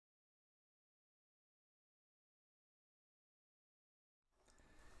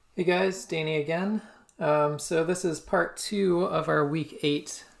Hey guys, Danny again. So this is part 2 of our week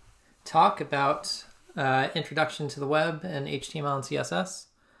 8 talk about introduction to the web and HTML and CSS.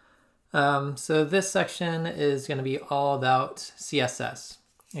 So this section is going to be all about CSS.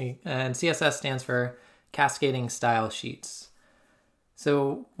 And CSS stands for Cascading Style Sheets.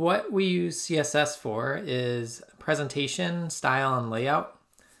 So what we use CSS for is presentation, style, and layout.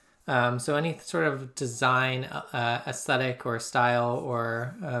 So any sort of design, aesthetic or style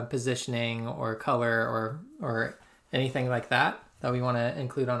or positioning or color or anything like that we want to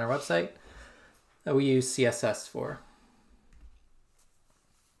include on our website, that we use CSS for.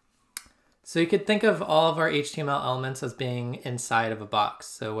 So you could think of all of our HTML elements as being inside of a box.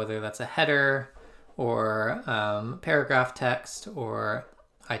 So whether that's a header or paragraph text or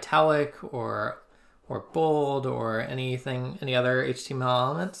italic or bold or any other HTML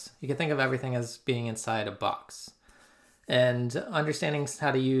elements, you can think of everything as being inside a box. And understanding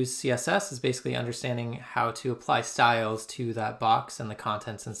how to use CSS is basically understanding how to apply styles to that box and the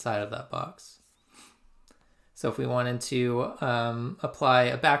contents inside of that box. So if we wanted to apply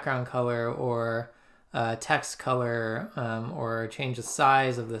a background color or a text color or change the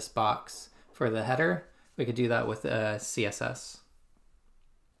size of this box for the header, we could do that with CSS.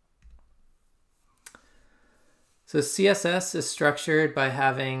 So CSS is structured by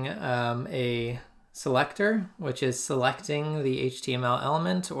having a selector, which is selecting the HTML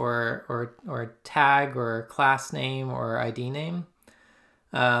element or tag or class name or ID name,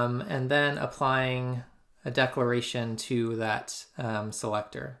 and then applying a declaration to that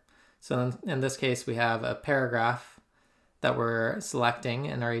selector. So in this case, we have a paragraph that we're selecting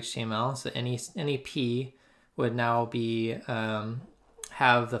in our HTML. So any P would now be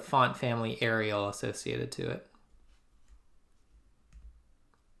have the font family Arial associated to it.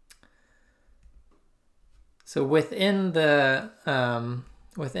 So within the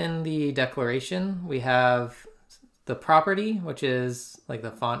declaration, we have the property, which is like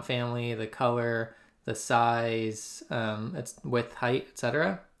the font family, the color, the size, its width, height,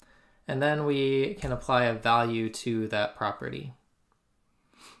 etc. And then we can apply a value to that property,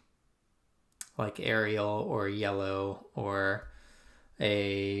 like Arial or yellow or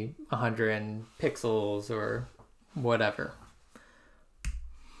 100 pixels or whatever.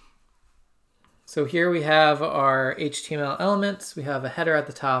 So here we have our HTML elements. We have a header at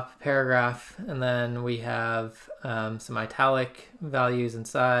the top, paragraph, and then we have some italic values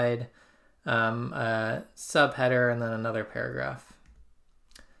inside, a subheader, and then another paragraph.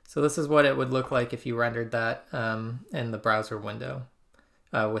 So this is what it would look like if you rendered that in the browser window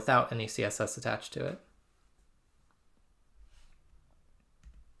without any CSS attached to it.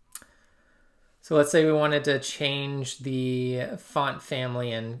 So let's say we wanted to change the font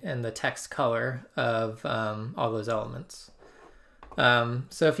family and the text color of all those elements.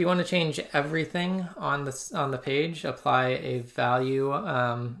 So if you want to change everything on the page, apply a value,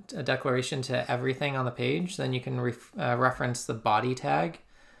 a declaration to everything on the page, then you can reference the body tag,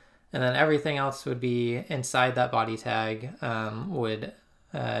 and then everything else would be inside that body tag would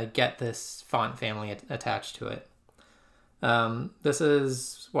get this font family attached to it. This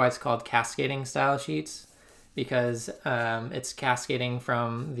is why it's called cascading style sheets, because it's cascading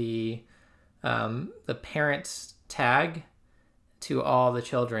from the parent tag to all the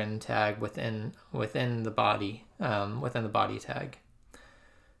children tag within the body tag.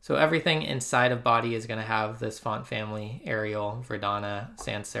 So everything inside of body is going to have this font family Arial, Verdana,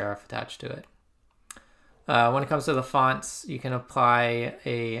 sans serif attached to it. When it comes to the fonts, you can apply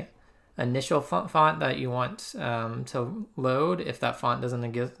a initial font that you want to load. If that font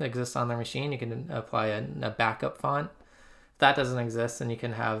doesn't exist on the machine, you can apply a backup font. If that doesn't exist, then you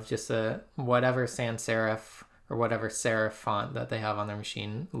can have just a whatever sans serif or whatever serif font that they have on their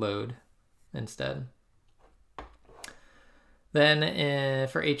machine load instead. Then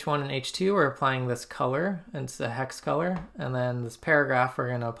for H1 and H2, we're applying this color, and it's a hex color, and then this paragraph, we're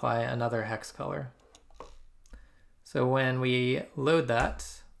going to apply another hex color. So when we load that,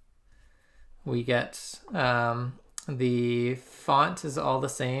 we get the font is all the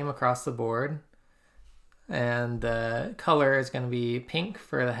same across the board, and the color is going to be pink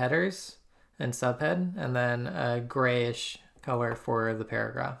for the headers and subhead, and then a grayish color for the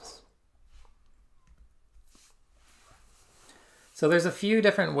paragraphs. So there's a few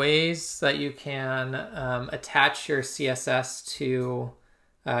different ways that you can attach your CSS to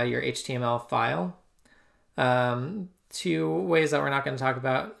your HTML file. Two ways that we're not going to talk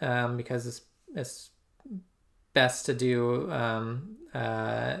about because it's best to do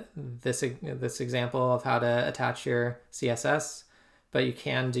this example of how to attach your CSS, but you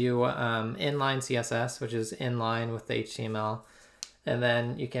can do inline CSS, which is in line with the HTML, and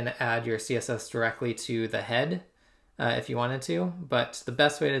then you can add your CSS directly to the head if you wanted to. But the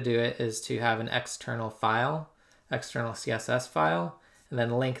best way to do it is to have an external file, external CSS file, and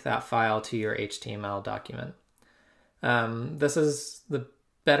then link that file to your HTML document. This is the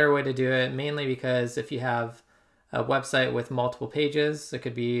better way to do it, mainly because if you have a website with multiple pages, it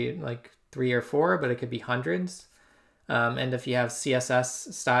could be like 3 or 4, but it could be hundreds. And if you have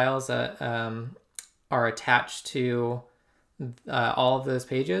CSS styles that are attached to all of those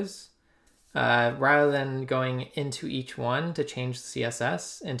pages, rather than going into each one to change the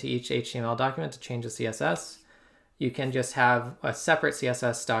CSS, into each HTML document to change the CSS, you can just have a separate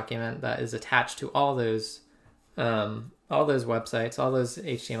CSS document that is attached to all those websites, all those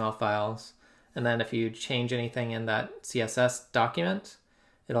HTML files. And then if you change anything in that CSS document,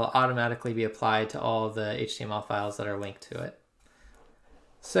 it'll automatically be applied to all of the HTML files that are linked to it.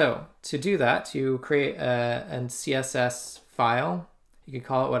 So to do that, you create a CSS file. You can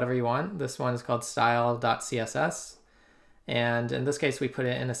call it whatever you want. This one is called style.css. And in this case, we put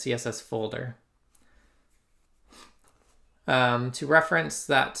it in a CSS folder. To reference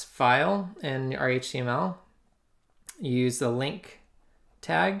that file in our HTML, use the link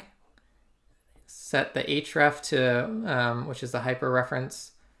tag, set the href to, which is the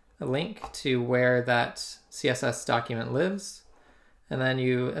hyperreference link to where that CSS document lives. And then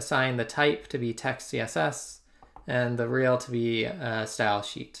you assign the type to be text CSS and the rel to be style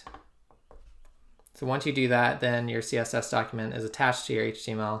sheet. So once you do that, then your CSS document is attached to your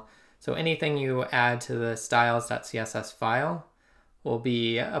HTML. So anything you add to the styles.css file will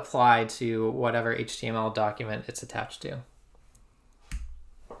be applied to whatever HTML document it's attached to.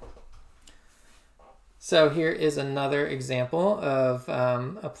 So here is another example of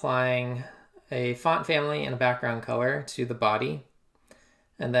applying a font family and a background color to the body.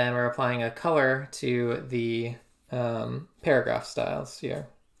 And then we're applying a color to the paragraph styles here.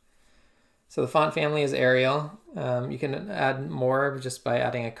 So the font family is Arial. You can add more just by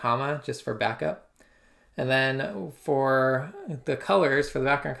adding a comma just for backup. And then for the colors, for the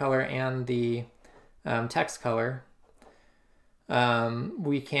background color and the text color,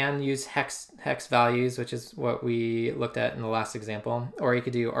 we can use hex values, which is what we looked at in the last example, or you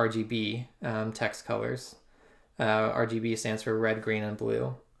could do RGB text colors. RGB stands for red, green, and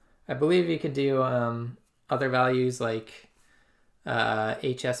blue. I believe you could do other values like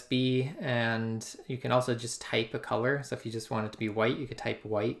HSB, and you can also just type a color. So if you just want it to be white, you could type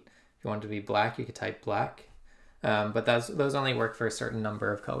white. If you want it to be black, you could type black. But those only work for a certain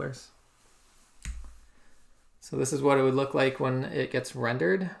number of colors. So this is what it would look like when it gets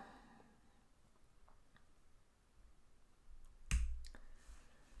rendered.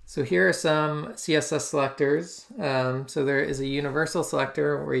 So here are some CSS selectors. So there is a universal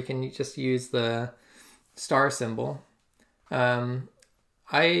selector where you can just use the star symbol.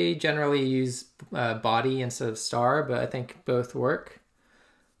 I generally use body instead of star, but I think both work.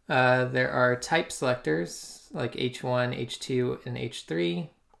 There are type selectors like H1, H2, and H3.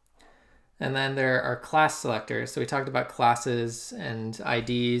 And then there are class selectors. So we talked about classes and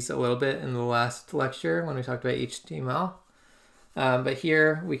IDs a little bit in the last lecture when we talked about HTML. But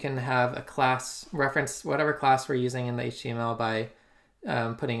here we can have a class, reference whatever class we're using in the HTML by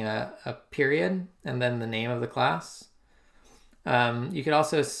putting a period and then the name of the class. You could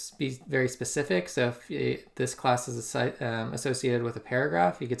also be very specific. So if this class is associated with a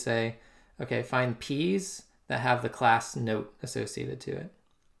paragraph, you could say, okay, find P's that have the class note associated to it.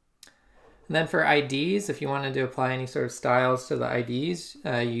 And then for IDs, if you wanted to apply any sort of styles to the IDs,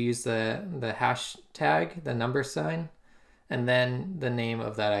 you use the hashtag, the number sign, and then the name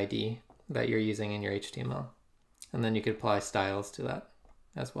of that ID that you're using in your HTML. And then you could apply styles to that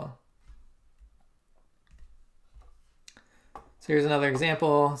as well. So here's another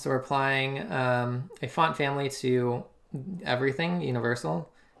example. So we're applying a font family to everything,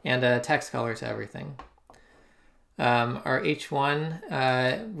 universal, and a text color to everything. Our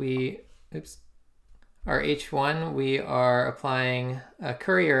H1, we are applying a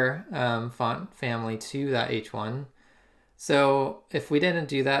courier font family to that H1. So if we didn't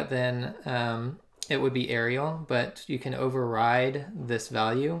do that, then it would be Arial, but you can override this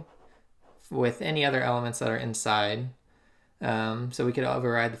value with any other elements that are inside. So we could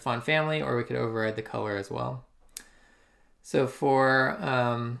override the font family, or we could override the color as well. So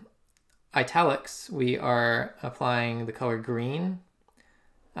for italics, we are applying the color green,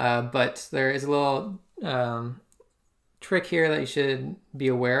 but there is a little trick here that you should be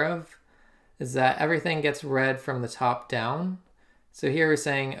aware of, is that everything gets read from the top down. So here we're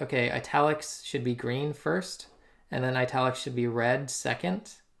saying, okay, italics should be green first, and then italics should be red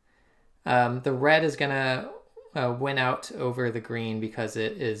second. The red is gonna win out over the green because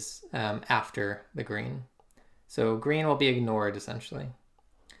it is after the green. So green will be ignored essentially.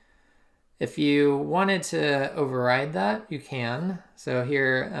 If you wanted to override that, you can. So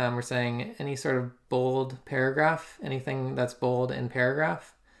here we're saying any sort of bold paragraph, anything that's bold in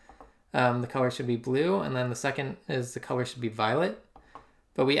paragraph, the color should be blue, and then the second is the color should be violet.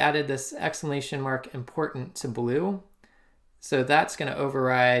 But we added this exclamation mark important to blue. So that's going to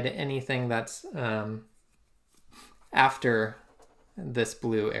override anything that's after this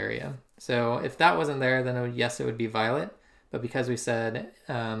blue area. So if that wasn't there, then yes, it would be violet. But because we said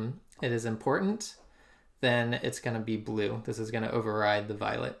it is important, then it's going to be blue. This is going to override the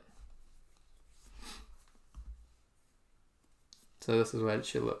violet. So this is what it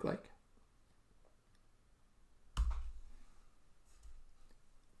should look like.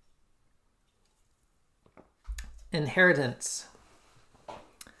 Inheritance.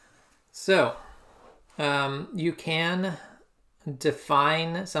 So you can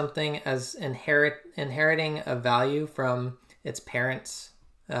define something as inheriting a value from its parent's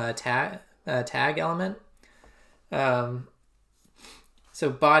tag element. So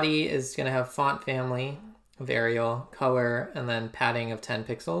body is going to have font family of Arial, color, and then padding of 10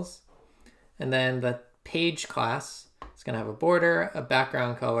 pixels. And then the page class is going to have a border, a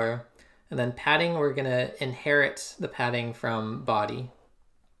background color, and then padding, we're going to inherit the padding from body,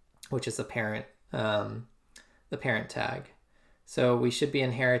 which is the parent tag. So we should be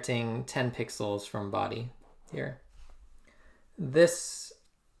inheriting 10 pixels from body here. This,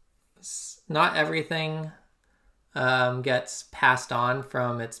 not everything gets passed on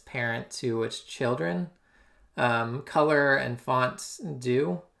from its parent to its children. Color and fonts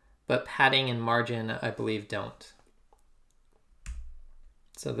do, but padding and margin, I believe, don't.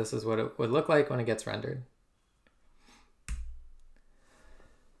 So this is what it would look like when it gets rendered.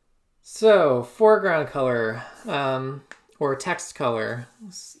 So foreground color or text color.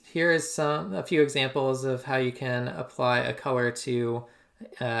 Here is a few examples of how you can apply a color to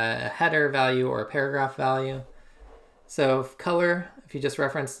a header value or a paragraph value. So color, if you just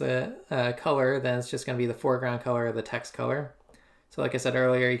reference the color, then it's just going to be the foreground color or the text color. So like I said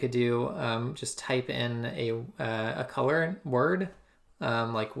earlier, you could do just type in a color word,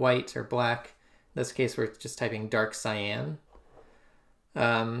 like white or black. In this case, we're just typing dark cyan.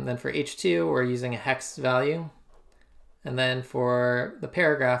 Then for H2, we're using a hex value. And then for the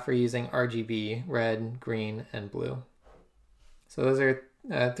paragraph, we're using RGB, red, green, and blue. So those are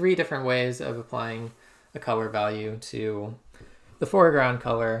 3 different ways of applying a color value to the foreground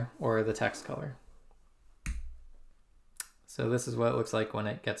color or the text color. So this is what it looks like when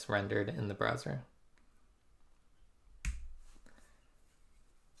it gets rendered in the browser.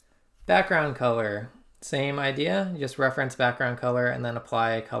 Background color, same idea. You just reference background color and then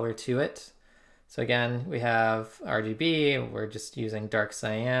apply a color to it. So again, we have RGB, we're just using dark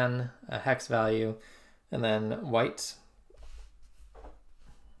cyan, a hex value, and then white.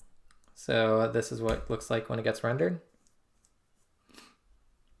 So this is what it looks like when it gets rendered.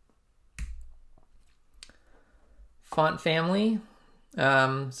 Font family.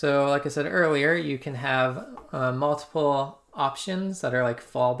 So like I said earlier, you can have multiple options that are like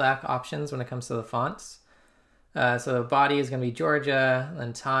fallback options when it comes to the fonts. So the body is going to be Georgia,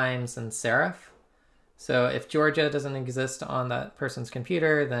 and Times, and Serif. So if Georgia doesn't exist on that person's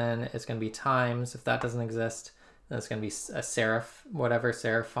computer, then it's going to be Times. If that doesn't exist, then it's going to be a serif, whatever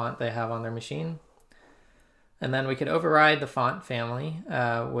serif font they have on their machine. And then we could override the font family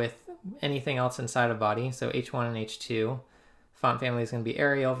with anything else inside a body. So H1 and H2. Font family is going to be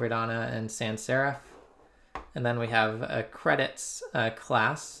Arial, Verdana, and sans serif. And then we have a credits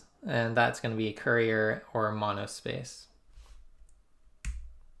class, and that's going to be Courier or monospace.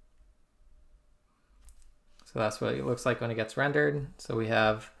 So that's what it looks like when it gets rendered. So we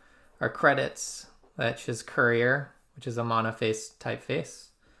have our credits, which is Courier, which is a monoface typeface.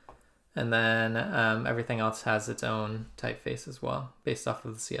 And then everything else has its own typeface as well, based off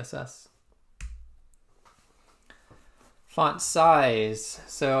of the CSS. Font size.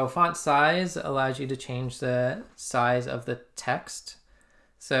 So font size allows you to change the size of the text.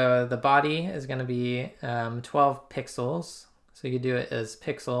 So the body is going to be 12 pixels. So you could do it as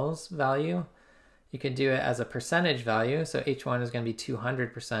pixels value. You could do it as a percentage value. So H1 is going to be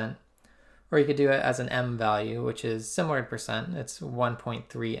 200%. Or you could do it as an M value, which is similar to percent. It's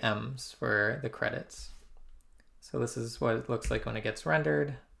 1.3 M's for the credits. So this is what it looks like when it gets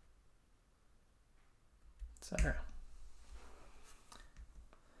rendered, etc.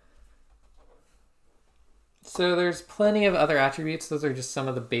 So there's plenty of other attributes. Those are just some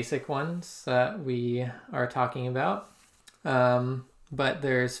of the basic ones that we are talking about. But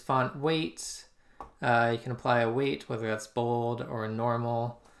there's font weight, You can apply a weight, whether that's bold or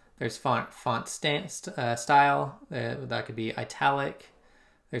normal. There's font style, that could be italic.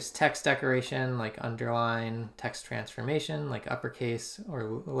 There's text decoration, like underline, text transformation, like uppercase or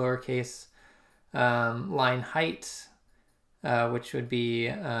lowercase. Line height, which would be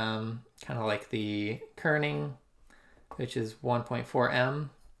kind of like the kerning, which is 1.4 em.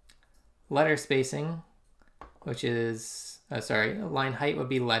 Letter spacing, which is, line height would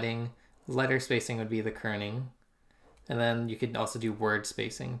be leading, letter spacing would be the kerning, and then you could also do word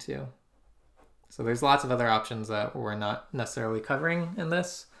spacing too. So there's lots of other options that we're not necessarily covering in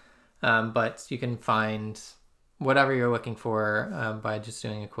this, but you can find whatever you're looking for by just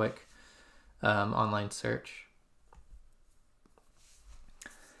doing a quick online search.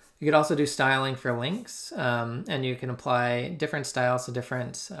 You could also do styling for links, and you can apply different styles to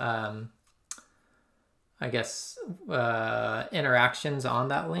different, interactions on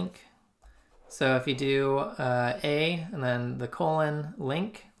that link. So if you do A and then the colon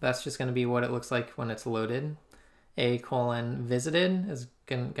link, that's just going to be what it looks like when it's loaded. A colon visited is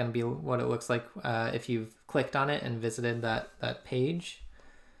going to be what it looks like if you've clicked on it and visited that page.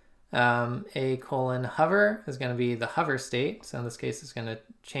 A colon hover is going to be the hover state. So in this case, it's going to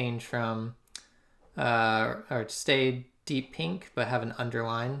change from, or stay deep pink, but have an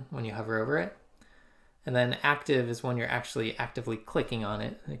underline when you hover over it. And then active is when you're actually actively clicking on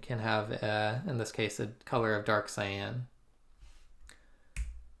it. It can have, in this case, a color of dark cyan.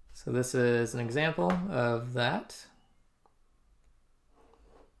 So this is an example of that.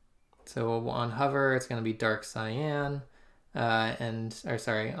 So on hover, it's going to be dark cyan. On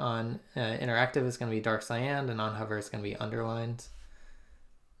interactive, it's going to be dark cyan, and on hover, it's going to be underlined.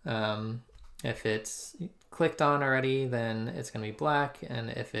 If it's clicked on already, then it's going to be black,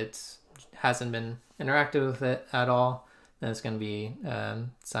 and if it hasn't been interacted with it at all, then it's going to be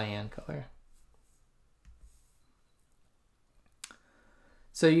cyan color.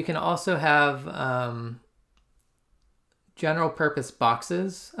 So you can also have general purpose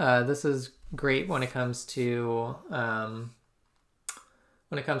boxes. This is great when it comes to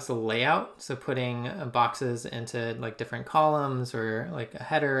layout. So putting boxes into like different columns, or like a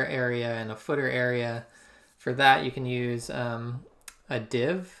header area and a footer area. For that, you can use a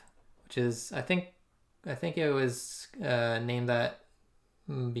div, which is, I think it was named that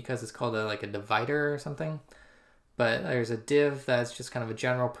because it's called a divider or something. But there's a div that's just kind of a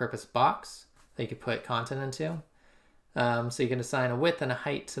general purpose box that you could put content into. So you can assign a width and a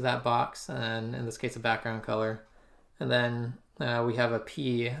height to that box, and in this case, a background color. And then we have a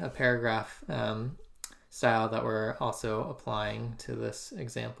paragraph style that we're also applying to this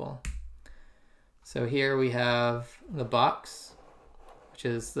example. So here we have the box, which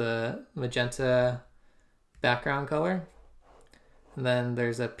is the magenta background color. And then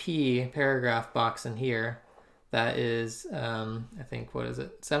there's a paragraph box in here that is, I think,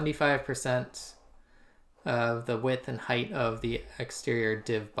 75% of the width and height of the exterior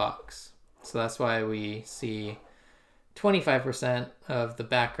div box. So that's why we see 25% of the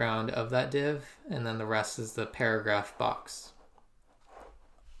background of that div, and then the rest is the paragraph box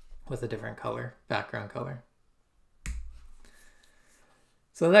with a different color, background color.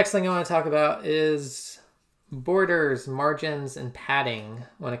 So the next thing I want to talk about is borders, margins, and padding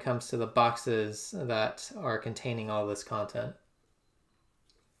when it comes to the boxes that are containing all this content.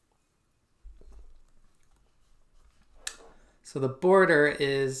 So the border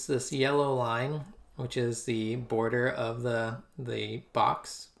is this yellow line, which is the border of the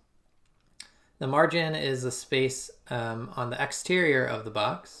box. The margin is the space on the exterior of the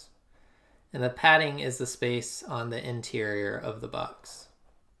box, and the padding is the space on the interior of the box.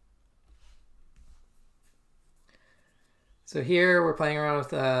 So here we're playing around with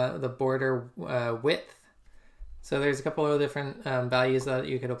the border width. So there's a couple of different values that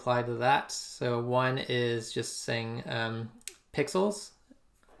you could apply to that. So one is just saying pixels.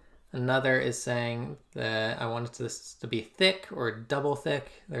 Another is saying that I want this to be thick or double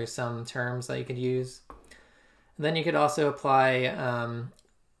thick. There's some terms that you could use. And then you could also apply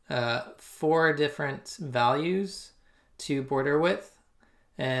 4 different values to border width.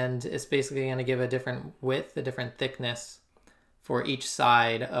 And it's basically going to give a different width, a different thickness for each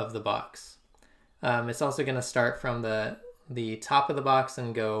side of the box. It's also going to start from the top of the box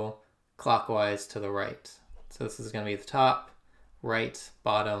and go clockwise to the right. So this is going to be the top, right,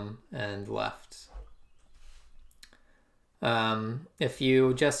 bottom, and left. If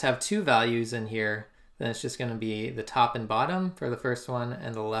you just have 2 values in here, then it's just going to be the top and bottom for the first one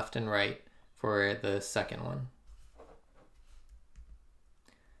and the left and right for the second one.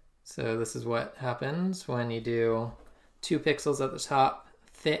 So this is what happens when you do 2 pixels at the top,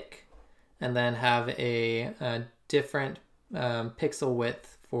 thick, and then have a different pixel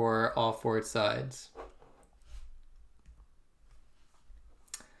width for all four sides.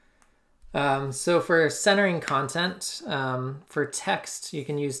 So for centering content, for text, you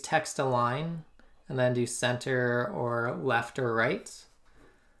can use text align and then do center or left or right.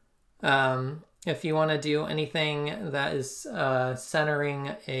 If you want to do anything that is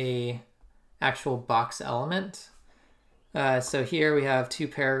centering a actual box element, so here we have two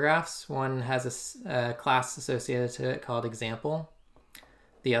paragraphs. One has a class associated to it called example.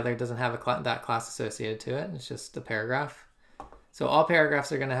 The other doesn't have that class associated to it. It's just a paragraph. So all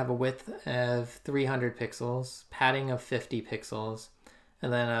paragraphs are going to have a width of 300 pixels, padding of 50 pixels,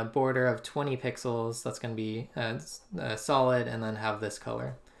 and then a border of 20 pixels that's going to be solid and then have this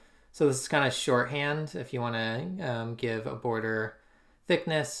color. So this is kind of shorthand if you want to give a border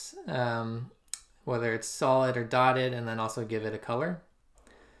thickness, whether it's solid or dotted, and then also give it a color.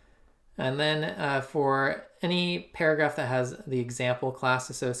 And then for any paragraph that has the example class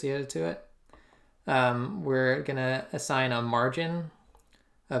associated to it, we're going to assign a margin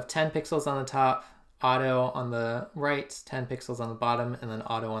of 10 pixels on the top, auto on the right, 10 pixels on the bottom, and then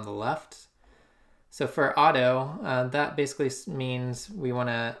auto on the left. So for auto, that basically means we want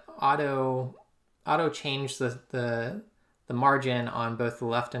to auto change the margin on both the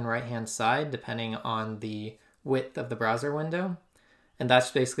left and right hand side depending on the width of the browser window. And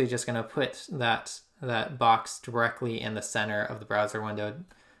that's basically just going to put that box directly in the center of the browser window,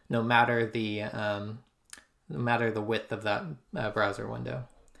 no matter the width of that browser window.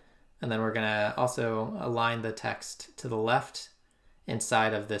 And then we're going to also align the text to the left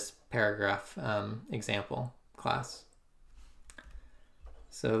inside of this paragraph example class.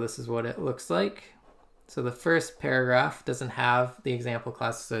 So this is what it looks like. So the first paragraph doesn't have the example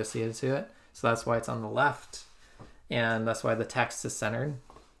class associated to it, so that's why it's on the left, and that's why the text is centered.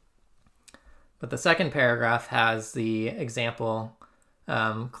 But the second paragraph has the example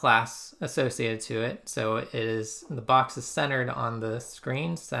class associated to it, so the box is centered on the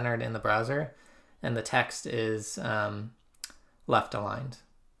screen, centered in the browser, and the text is left aligned.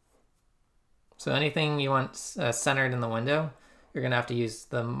 So anything you want centered in the window, you're going to have to use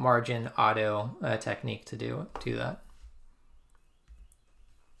the margin auto technique to do that.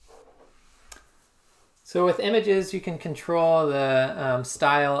 So with images, you can control the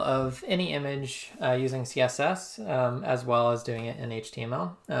style of any image using CSS, as well as doing it in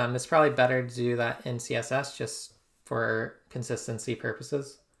HTML. It's probably better to do that in CSS just for consistency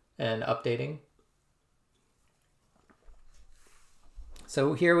purposes and updating.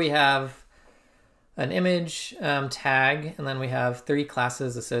 So here we have an image tag, and then we have 3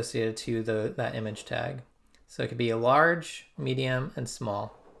 classes associated to that image tag. So it could be a large, medium, and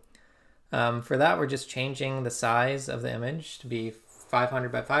small. For that, we're just changing the size of the image to be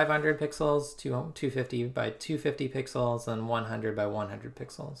 500 by 500 pixels, 250 by 250 pixels, and 100 by 100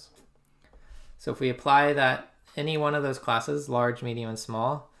 pixels. So if we apply any one of those classes, large, medium, and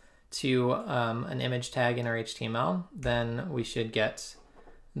small, to an image tag in our HTML, then we should get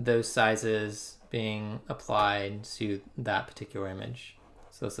those sizes being applied to that particular image.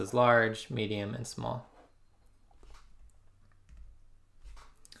 So this is large, medium, and small.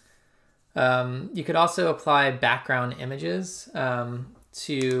 You could also apply background images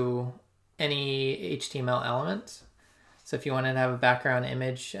to any HTML element. So if you wanted to have a background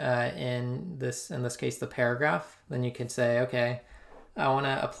image in this case, the paragraph, then you could say, okay, I want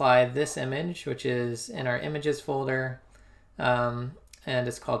to apply this image, which is in our images folder, and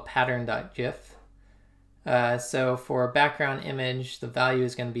it's called pattern.gif. So for background image, the value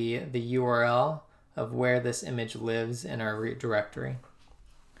is going to be the URL of where this image lives in our root directory.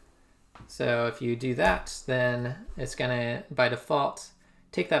 So if you do that, then it's going to, by default,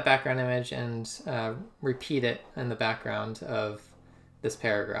 take that background image and repeat it in the background of this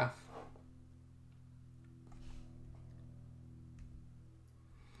paragraph.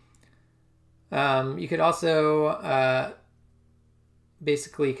 You could also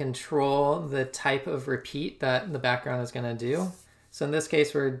basically control the type of repeat that the background is going to do. So in this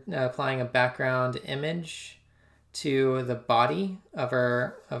case, we're applying a background image to the body of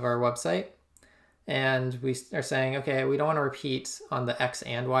our website, and we are saying, okay, we don't want to repeat on the X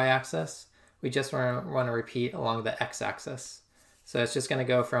and Y axis. We just want to repeat along the X axis. So it's just going to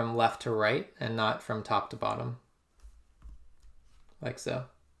go from left to right and not from top to bottom, like so.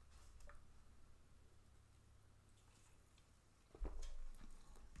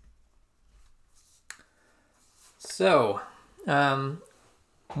 So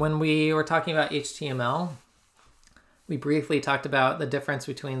when we were talking about HTML, we briefly talked about the difference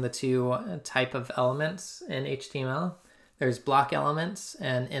between the two type of elements in HTML. there's block elements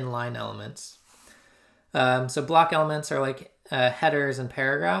and inline elements. So block elements are like headers and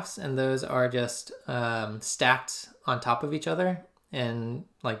paragraphs, and those are just stacked on top of each other and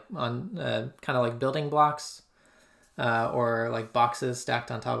like on kind of like building blocks or like boxes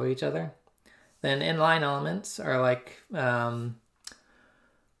stacked on top of each other. Then inline elements are like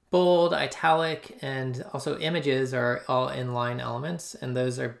bold, italic, and also images are all inline elements, and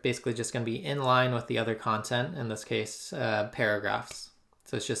those are basically just going to be in line with the other content, in this case paragraphs.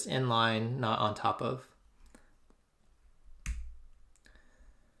 So it's just in line, not on top of.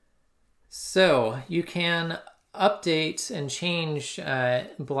 So you can update and change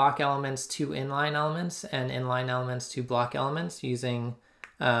block elements to inline elements and inline elements to block elements using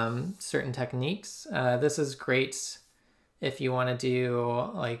certain techniques. This is great if you want to do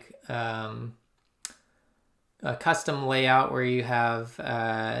like a custom layout where you have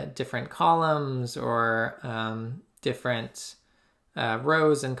different columns or different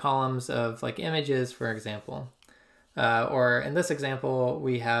rows and columns of like images, for example. Or in this example,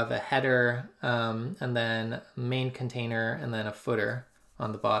 we have a header and then main container and then a footer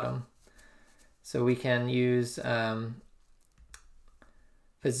on the bottom. So we can use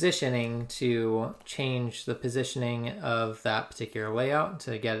positioning to change the positioning of that particular layout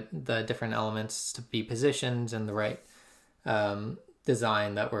to get the different elements to be positioned in the right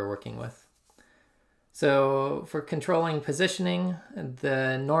design that we're working with. So for controlling positioning,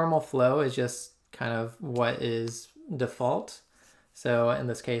 the normal flow is just kind of what is default. So in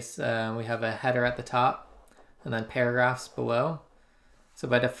this case, we have a header at the top and then paragraphs below. So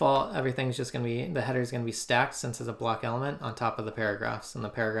by default, everything's just going to be, the header is going to be stacked since it's a block element on top of the paragraphs, and the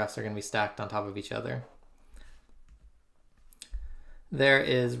paragraphs are going to be stacked on top of each other. There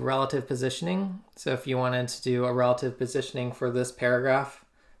is relative positioning. So if you wanted to do a relative positioning for this paragraph,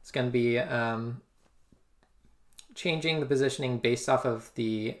 it's going to be changing the positioning based off of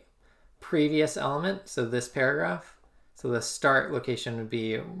the previous element, so this paragraph. So the start location would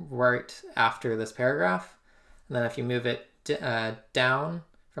be right after this paragraph. And then if you move it down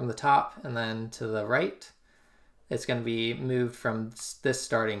from the top and then to the right, it's going to be moved from this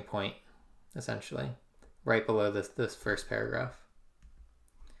starting point, essentially, right below this first paragraph.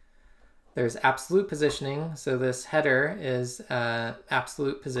 There's absolute positioning. So this header is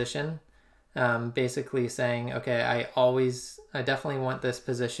absolute position, basically saying, okay, I definitely want this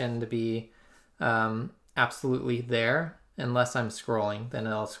position to be absolutely there. Unless I'm scrolling, then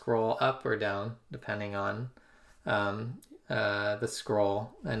I'll scroll up or down depending on the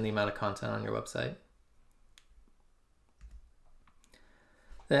scroll and the amount of content on your website.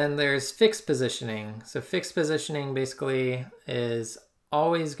 Then there's fixed positioning. So fixed positioning basically is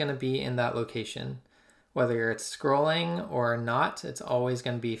always going to be in that location. Whether it's scrolling or not, it's always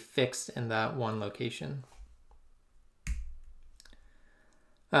going to be fixed in that one location.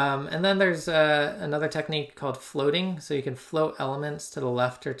 And then there's another technique called floating. So you can float elements to the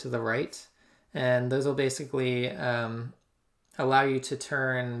left or to the right. And those will basically allow you to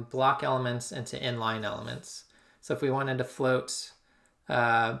turn block elements into inline elements. So if we wanted to float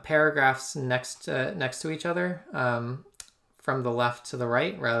paragraphs next to each other from the left to the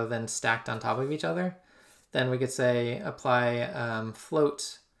right rather than stacked on top of each other, then we could say apply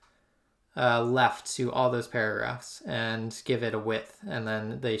float left to all those paragraphs and give it a width, and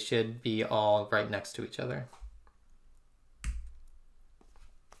then they should be all right next to each other.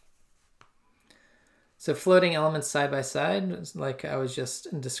 So floating elements side by side, like I was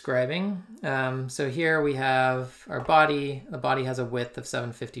just describing. So here we have our body. The body has a width of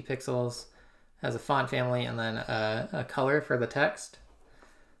 750 pixels, has a font family, and then a color for the text.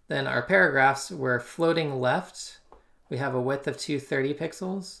 Then our paragraphs, we're floating left. We have a width of 230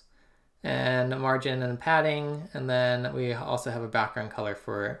 pixels and a margin and padding. And then we also have a background color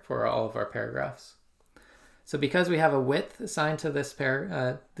for all of our paragraphs. So because we have a width assigned to this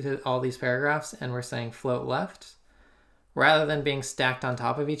to all these paragraphs, and we're saying float left, rather than being stacked on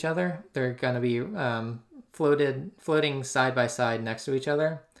top of each other, they're going to be floating side by side next to each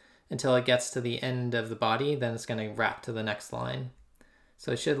other until it gets to the end of the body. Then it's going to wrap to the next line.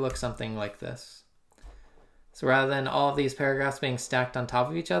 So it should look something like this. So rather than all of these paragraphs being stacked on top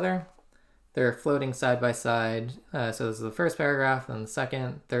of each other, they're floating side by side. So this is the first paragraph, then the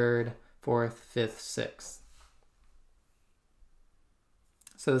second, third, fourth, fifth, sixth.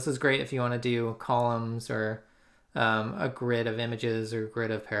 So this is great if you want to do columns or a grid of images or grid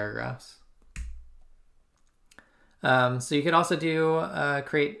of paragraphs. So you could also do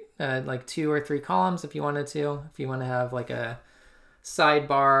create like 2 or 3 columns if you wanted to. If you want to have like a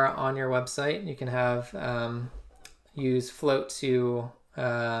sidebar on your website, you can have use float to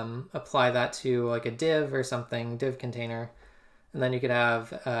apply that to like a div or something, div container. And then you could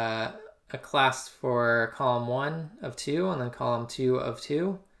have a class for column 1 of 2 and then column 2 of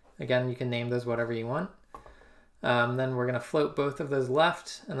 2. Again, you can name those whatever you want. Then we're going to float both of those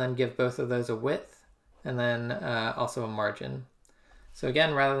left and then give both of those a width and then also a margin. So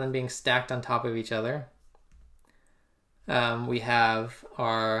again, rather than being stacked on top of each other, we have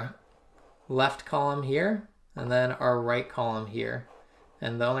our left column here and then our right column here.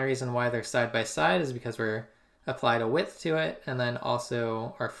 And the only reason why they're side by side is because we're applied a width to it and then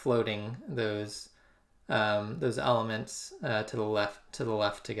also are floating those elements to the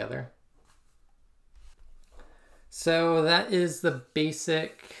left together. So that is the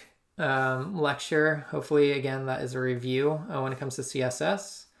basic lecture. Hopefully, again, that is a review when it comes to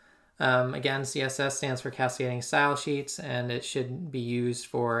CSS. Again, CSS stands for Cascading Style Sheets, and it should be used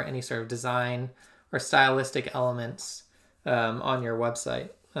for any sort of design or stylistic elements on your website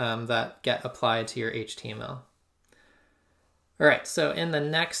that get applied to your HTML. All right, so in the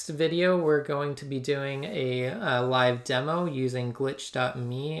next video, we're going to be doing a live demo using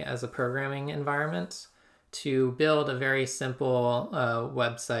glitch.me as a programming environment to build a very simple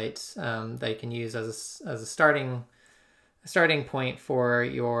website that you can use as a starting point for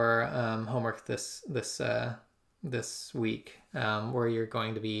your homework this week, where you're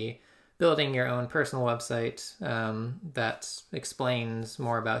going to be building your own personal website that explains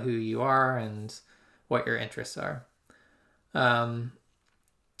more about who you are and what your interests are. All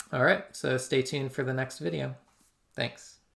right, so stay tuned for the next video. Thanks.